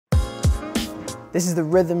This is the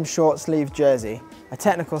Rhythm short sleeve jersey, a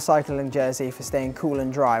technical cycling jersey for staying cool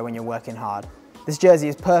and dry when you're working hard. This jersey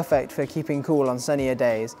is perfect for keeping cool on sunnier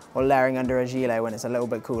days or layering under a gilet when it's a little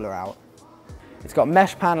bit cooler out. It's got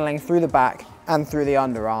mesh paneling through the back and through the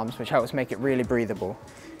underarms, which helps make it really breathable.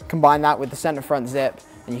 Combine that with the center front zip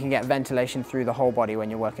and you can get ventilation through the whole body when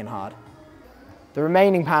you're working hard. The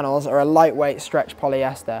remaining panels are a lightweight stretch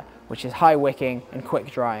polyester, which is high wicking and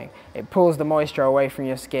quick drying. It pulls the moisture away from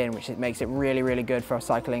your skin, which makes it really good for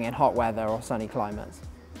cycling in hot weather or sunny climates.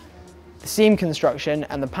 The seam construction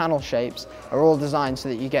and the panel shapes are all designed so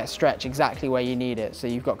that you get stretch exactly where you need it, so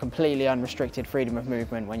you've got completely unrestricted freedom of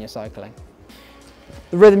movement when you're cycling.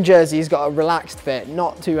 The Rhythm jersey's got a relaxed fit,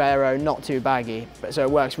 not too aero, not too baggy, so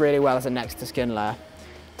it works really well as a next to skin layer.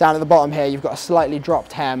 Down at the bottom here you've got a slightly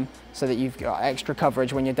dropped hem so that you've got extra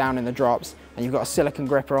coverage when you're down in the drops, and you've got a silicone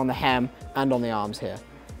gripper on the hem and on the arms here.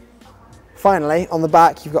 Finally, on the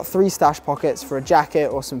back you've got 3 stash pockets for a jacket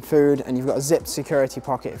or some food, and you've got a zipped security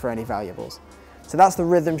pocket for any valuables. So that's the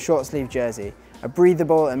Rhythm short sleeve jersey, a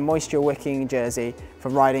breathable and moisture wicking jersey for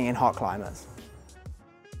riding in hot climates.